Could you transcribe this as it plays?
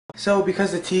So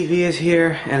because the TV is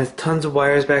here and there's tons of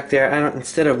wires back there,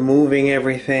 instead of moving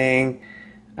everything,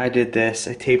 I did this.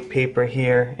 I taped paper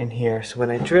here and here. So when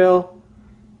I drill,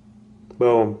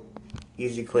 boom,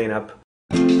 easy cleanup.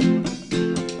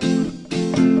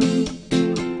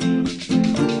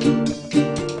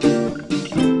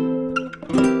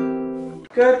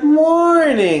 Good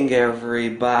morning,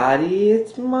 everybody.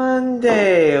 It's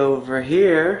Monday over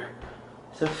here.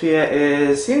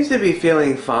 Sophia seems to be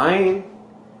feeling fine.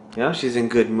 You know, she's in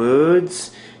good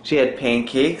moods. She had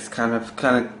pancakes, kind of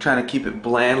trying to keep it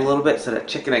bland a little bit. So that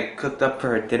chicken I cooked up for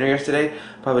her dinner yesterday,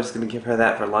 probably just gonna give her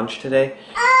that for lunch today.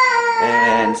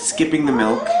 And skipping on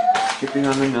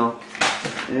the milk.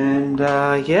 And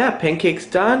yeah, pancakes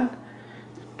done.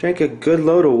 Drank a good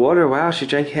load of water. Wow, she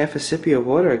drank half a sippy of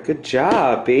water. Good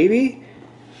job, baby.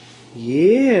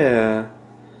 Yeah.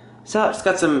 So I've just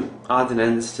got some odds and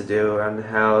ends to do around the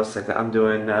house. Like I'm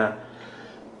doing a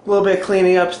little bit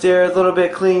cleaning upstairs, a little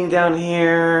bit cleaning down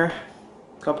here.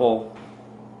 Couple.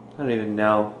 I don't even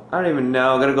know. I'm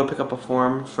gonna go pick up a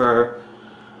form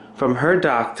from her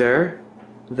doctor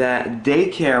that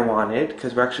daycare wanted,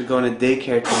 because we're actually going to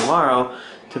daycare tomorrow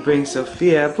to bring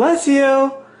Sophia. Bless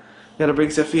you. Gotta bring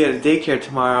Sophia to daycare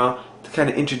tomorrow to kind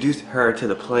of introduce her to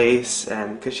the place,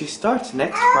 and because she starts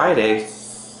next Friday.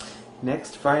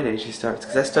 Next Friday she starts,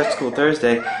 because I start school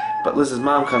Thursday, but Liz's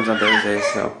mom comes on Thursday,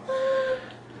 so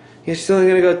yeah, she's only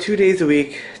gonna go 2 days a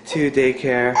week to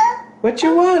daycare. What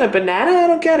you want? A banana? I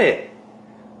don't get it.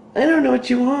 I don't know what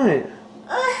you want.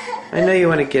 I know you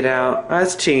want to get out.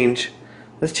 Let's change.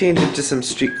 Let's change into some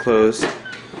street clothes.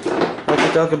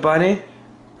 Okie dokie bunny.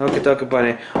 Okie dokie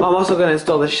bunny. Oh, I'm also gonna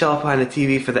install the shelf behind the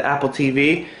TV for the Apple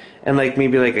TV, and like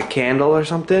maybe like a candle or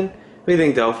something. What do you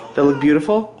think, though? That look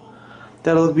beautiful?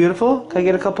 That'll look beautiful. Can I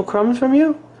get a couple crumbs from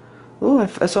you? Ooh, I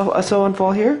saw one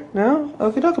fall here. No?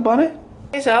 Okie dokie bunny.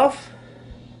 Hey, Self.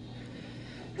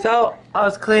 So, I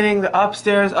was cleaning the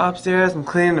upstairs. I'm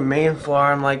cleaning the main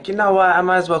floor. I'm like, you know what? I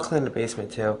might as well clean the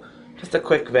basement too. Just a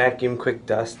quick vacuum, quick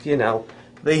dust, you know.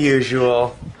 The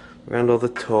usual. Around all the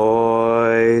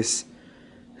toys.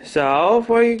 So,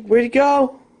 where'd you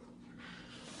go?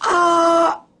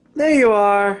 Ah, there you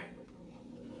are.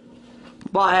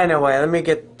 Well, anyway, let me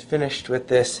get finished with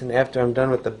this, and after I'm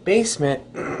done with the basement,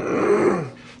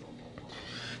 the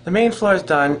main floor is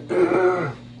done.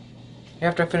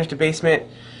 After I finish the basement,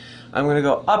 I'm gonna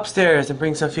go upstairs and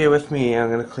bring Sophia with me. I'm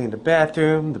gonna clean the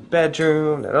bathroom, the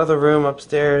bedroom, that other room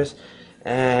upstairs,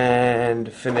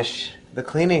 and finish the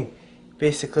cleaning,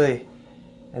 basically.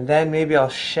 And then maybe I'll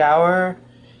shower,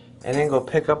 and then go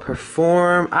pick up her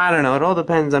form. I don't know, it all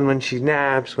depends on when she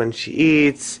naps, when she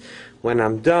eats, when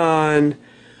I'm done.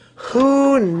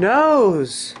 Who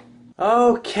knows?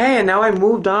 Okay, and now I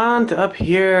moved on to up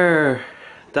here.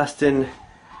 Dustin,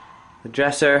 the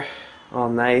dresser, all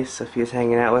nice. Sophia's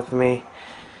hanging out with me.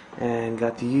 And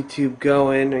got the YouTube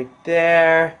going right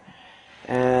there.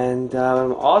 And what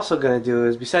I'm also going to do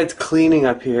is, besides cleaning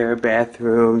up here,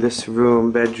 bathroom, this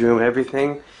room, bedroom,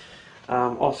 everything,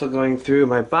 also going through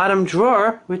my bottom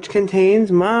drawer, which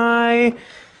contains my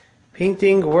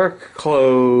painting work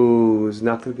clothes.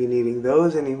 Not going to be needing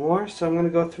those anymore, so I'm going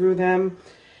to go through them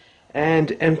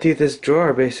and empty this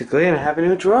drawer, basically, and I have a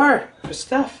new drawer for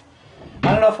stuff.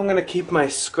 I don't know if I'm going to keep my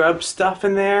scrub stuff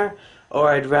in there, or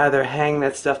I'd rather hang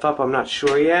that stuff up. I'm not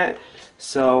sure yet,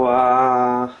 so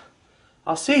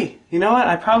I'll see. You know what?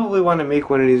 I probably want to make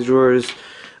one of these drawers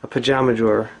a pajama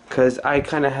drawer, because I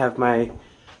kind of have my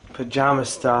pajama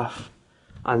stuff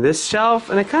on this shelf,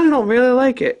 and I kind of don't really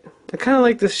like it. I kind of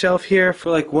like this shelf here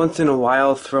for like once in a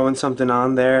while throwing something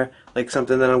on there, like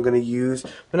something that I'm going to use,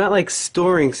 but not like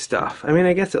storing stuff. I mean,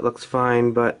 I guess it looks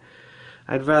fine, but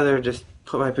I'd rather just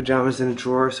put my pajamas in a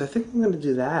drawer, so I think I'm going to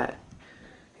do that.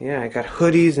 Yeah, I got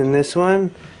hoodies in this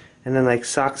one, and then like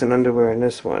socks and underwear in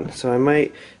this one. So I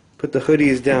might put the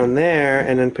hoodies down there,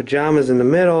 and then pajamas in the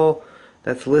middle.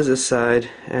 That's Liz's side,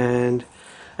 and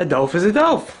a doff is a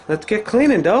doff. Let's get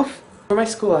cleaning, doff. For my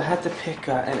school, I had to pick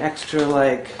an extra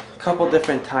like couple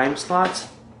different time slots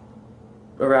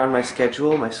around my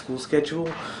schedule, my school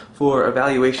schedule, for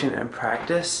evaluation and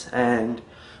practice, and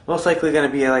most likely going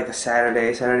to be like a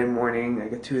Saturday morning,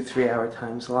 like a 2 to 3 hour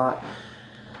time slot.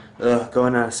 Ugh,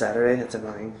 going on a Saturday, that's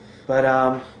annoying.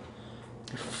 But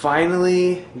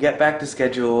finally get back to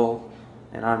schedule,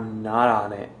 and I'm not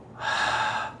on it.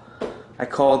 I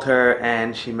called her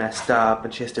and she messed up,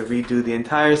 and she has to redo the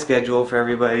entire schedule for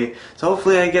everybody. So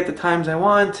hopefully I get the times I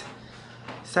want.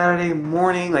 Saturday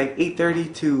morning, like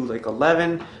 8:30 to like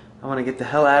 11. I want to get the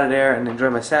hell out of there and enjoy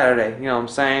my Saturday. You know what I'm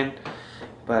saying?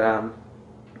 But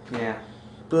yeah.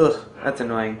 Ugh, that's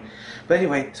annoying. But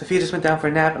anyway, Sophia just went down for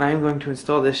a nap, and I am going to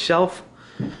install this shelf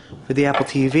for the Apple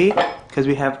TV, because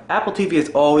we have Apple TV is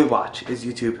all we watch, is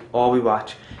YouTube, all we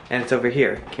watch. And it's over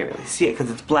here. Can't really see it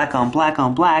because it's black on black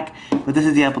on black, but this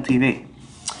is the Apple TV.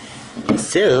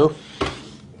 So,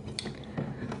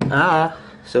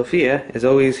 Sophia is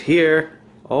always here,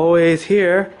 always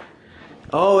here,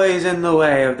 always in the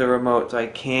way of the remote, so I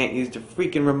can't use the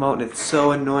freaking remote, and it's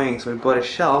so annoying. So we bought a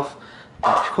shelf.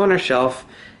 The corner shelf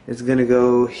is gonna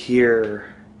go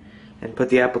here, and put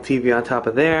the Apple TV on top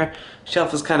of there.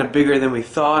 Shelf is kind of bigger than we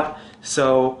thought,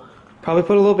 so probably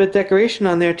put a little bit of decoration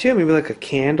on there too, maybe like a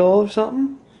candle or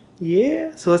something.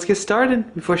 Yeah, so let's get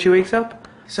started before she wakes up.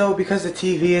 So because the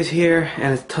TV is here and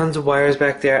there's tons of wires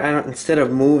back there, instead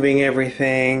of moving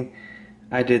everything,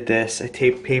 I did this. I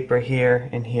taped paper here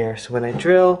and here. So when I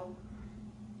drill,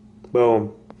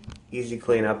 boom, easy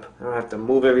cleanup. I don't have to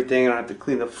move everything. I don't have to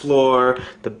clean the floor,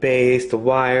 the base, the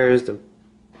wires, the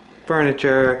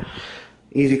furniture.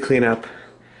 Easy cleanup.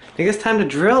 I think it's time to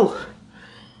drill.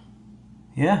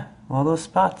 Yeah, all those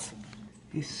spots.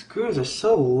 These screws are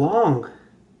so long.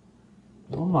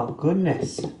 Oh my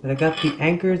goodness. But I got the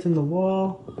anchors in the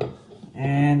wall,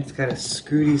 and it's got to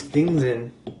screw these things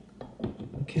in.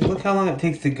 Okay, look how long it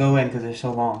takes to go in because they're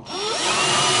so long.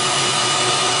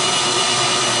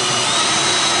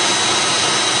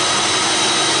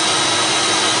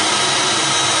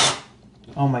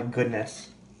 Oh my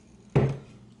goodness.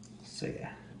 So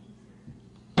yeah.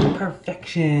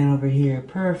 Perfection over here.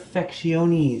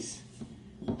 Perfectiones.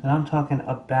 That I'm talking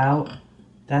about.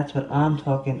 That's what I'm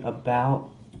talking about.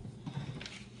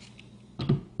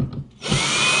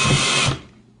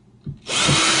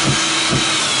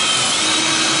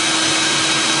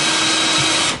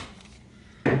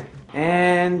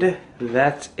 And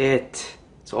that's it.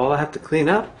 That's all I have to clean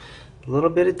up. A little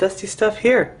bit of dusty stuff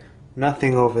here.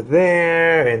 Nothing over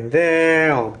there and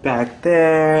there, all back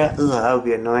there. Ugh, that would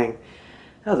be annoying.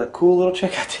 That was a cool little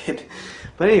trick I did.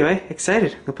 But anyway,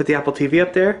 excited. I'm gonna put the Apple TV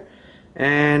up there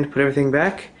and put everything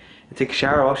back and take a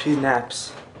shower while she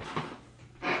naps.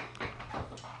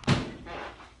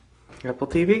 Apple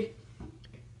TV,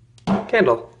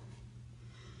 candle.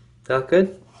 That look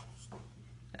good?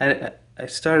 I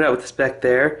started out with this back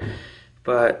there,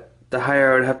 but the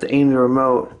higher I would have to aim the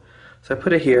remote. So I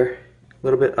put it here, a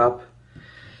little bit up,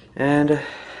 and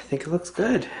I think it looks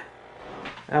good.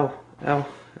 Ow, ow,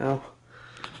 ow.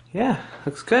 Yeah,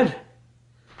 looks good.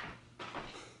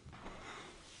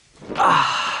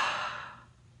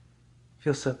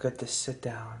 Feels so good to sit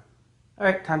down.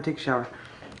 Alright, time to take a shower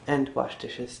and wash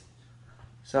dishes.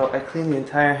 So I cleaned the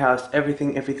entire house,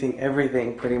 everything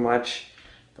pretty much.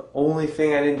 The only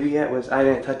thing I didn't do yet was I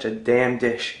didn't touch a damn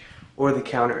dish or the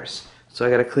counters. So I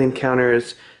gotta clean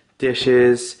counters,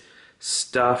 dishes,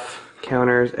 stuff,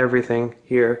 counters, everything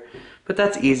here. But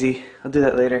that's easy. I'll do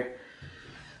that later.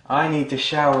 I need to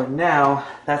shower now.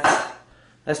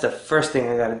 That's the first thing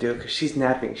I gotta do because she's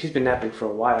napping. She's been napping for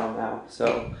a while now.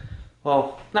 So,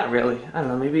 well, not really. I don't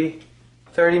know, maybe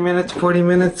 30 minutes, 40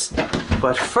 minutes.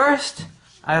 But first,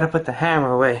 I gotta put the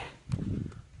hammer away.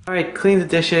 Alright, clean the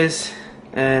dishes.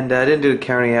 And I didn't do the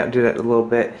counting yet, do that a little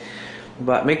bit.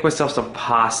 But make myself some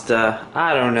pasta.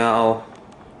 I don't know.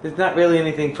 There's not really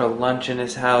anything for lunch in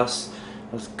this house.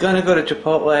 I was gonna go to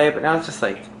Chipotle, but now it's just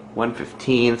like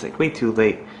 1:15. It's like way too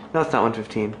late. No, it's not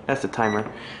 1:15. That's the timer.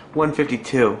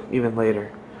 1:52, even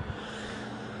later.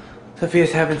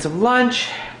 Sophia's having some lunch.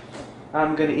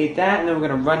 I'm gonna eat that, and then we're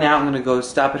gonna run out. I'm gonna go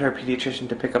stop at her pediatrician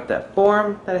to pick up that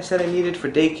form that I said I needed for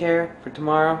daycare for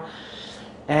tomorrow.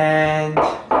 And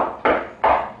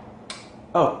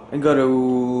and go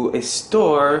to a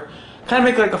store. Kind of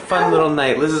make like a fun little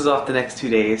night. Liz is off the next 2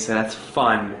 days, so that's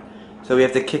fun. So we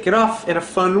have to kick it off in a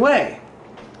fun way.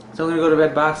 So I'm gonna go to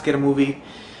Redbox, get a movie,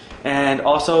 and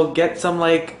also get some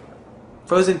like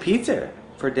frozen pizza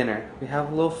for dinner. We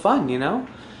have a little fun, you know?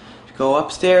 Go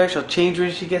upstairs, she'll change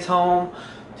when she gets home,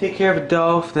 take care of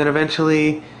Adolph, then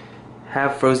eventually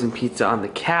have frozen pizza on the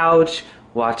couch,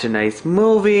 watch a nice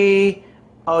movie.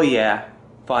 Oh yeah,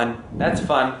 fun. That's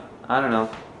fun. I don't know.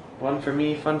 Fun for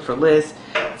me, fun for Liz.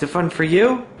 Is it fun for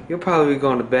you? You'll probably be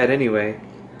going to bed anyway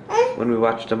when we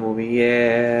watch the movie.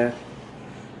 Yeah.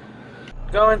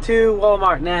 Going to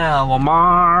Walmart now.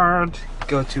 Walmart.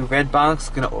 Go to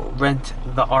Redbox. Gonna rent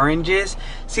The Oranges.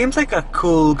 Seems like a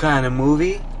cool kind of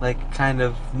movie. Like kind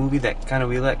of movie that kind of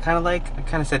we like. Kind of like. I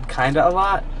kind of said kinda a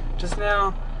lot just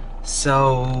now.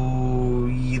 So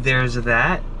there's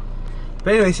that.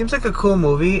 But anyway, seems like a cool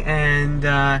movie, and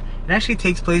it actually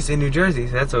takes place in New Jersey,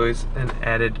 so that's always an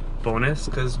added bonus,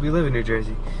 because we live in New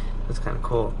Jersey. That's kind of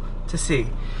cool to see.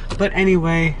 But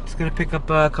anyway, just gonna pick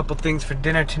up a couple things for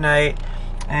dinner tonight,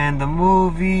 and the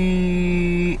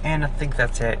movie, and I think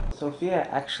that's it. Sophia,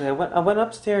 actually, I went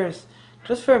upstairs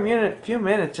just for a few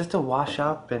minutes just to wash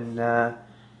up and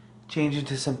change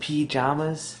into some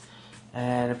pajamas,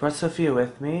 and I brought Sophia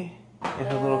with me in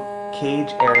her little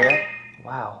cage area.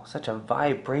 Wow, such a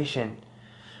vibration.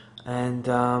 And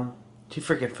she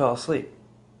freaking fell asleep.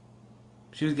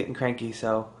 She was getting cranky,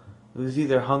 so it was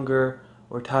either hunger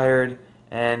or tired,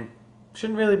 and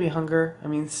shouldn't really be hunger. I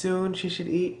mean, soon she should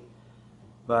eat,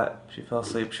 but she fell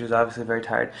asleep. She was obviously very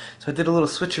tired. So I did a little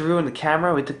switcheroo in the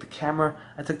camera. I took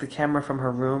the camera from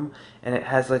her room, and it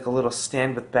has like a little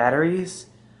stand with batteries,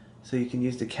 so you can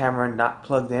use the camera not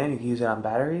plugged in. You can use it on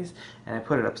batteries, and I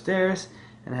put it upstairs,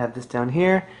 and I have this down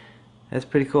here. That's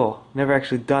pretty cool. Never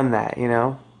actually done that, you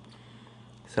know.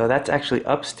 So that's actually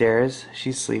upstairs.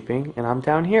 She's sleeping, and I'm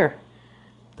down here.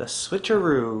 The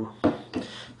switcheroo. So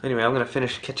anyway, I'm gonna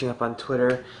finish catching up on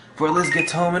Twitter before Liz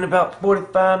gets home in about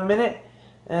 45 minutes.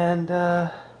 And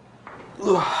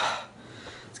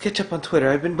let's catch up on Twitter.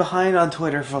 I've been behind on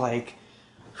Twitter for like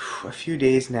a few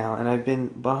days now, and I've been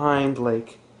behind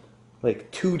like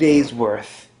 2 days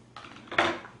worth.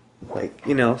 Like,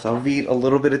 you know, so I'll read a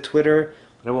little bit of Twitter,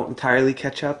 but I won't entirely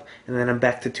catch up, and then I'm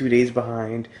back to 2 days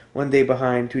behind, 1 day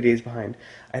behind, 2 days behind.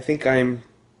 I think I'm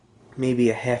maybe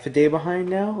a half a day behind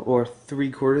now, or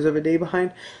 3/4 of a day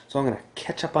behind, so I'm going to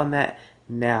catch up on that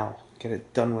now, get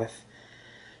it done with.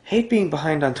 Hate being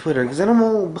behind on Twitter, because then I'm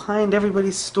all behind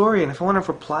everybody's story, and if I want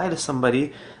to reply to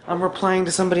somebody, I'm replying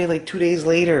to somebody like 2 days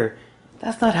later.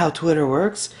 That's not how Twitter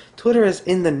works. Twitter is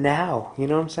in the now, you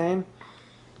know what I'm saying?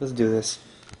 Let's do this.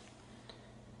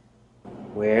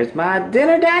 Where's my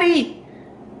dinner, Daddy?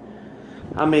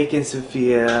 I'm making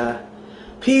Sophia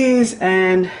peas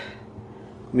and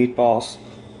meatballs.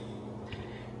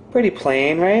 Pretty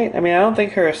plain, right? I mean, I don't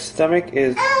think her stomach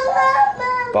is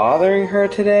bothering her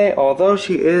today, although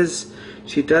she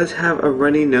does have a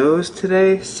runny nose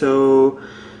today, so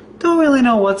don't really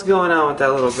know what's going on with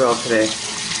that little girl today.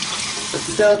 But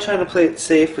still trying to play it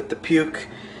safe with the puke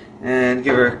and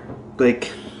give her like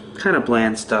kind of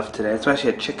bland stuff today. That's why she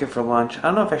had chicken for lunch. I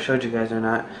don't know if I showed you guys or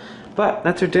not, but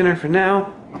that's her dinner for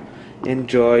now.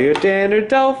 Enjoy your dinner,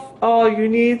 Dolph. All you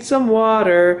need some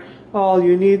water. All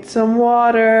you need some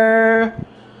water.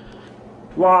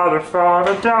 Water for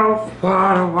the Dolph.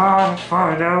 Water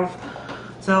for the Dolph.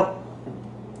 So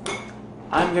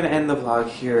I'm gonna end the vlog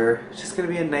here. It's just gonna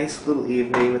be a nice little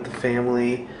evening with the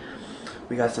family.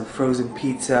 We got some frozen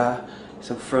pizza,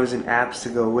 some frozen apps to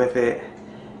go with it,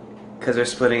 because they're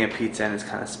splitting a pizza and it's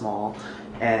kind of small.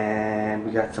 And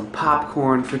we got some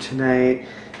popcorn for tonight.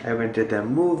 I rented that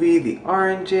movie, The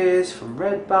Oranges, from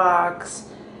Redbox,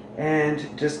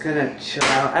 and just gonna chill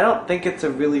out. I don't think it's a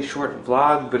really short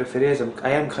vlog, but if it is,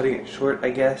 I am cutting it short, I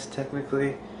guess,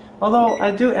 technically. Although I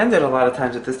do end it a lot of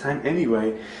times at this time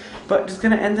anyway. But just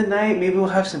gonna end the night. Maybe we'll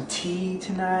have some tea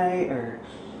tonight, or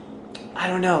I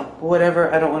don't know,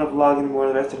 whatever. I don't want to vlog anymore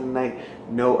the rest of the night.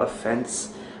 No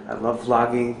offense. I love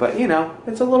vlogging, but you know,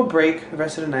 it's a little break the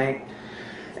rest of the night.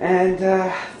 And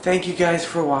thank you guys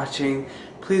for watching.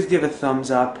 Please give a thumbs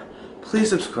up. Please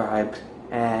subscribe.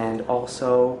 And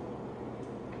also,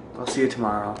 I'll see you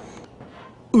tomorrow.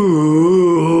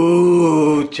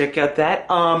 Ooh, check out that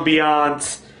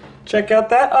ambiance. Check out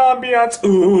that ambiance.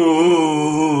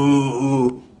 Ooh.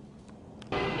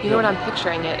 You know what I'm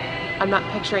picturing it? I'm not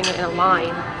picturing it in a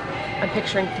line. I'm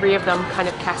picturing 3 of them kind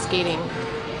of cascading.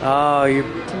 Oh, you're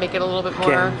to make it a little bit more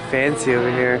getting fancy over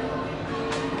here.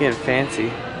 Getting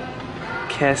fancy.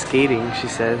 Cascading, she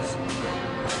says.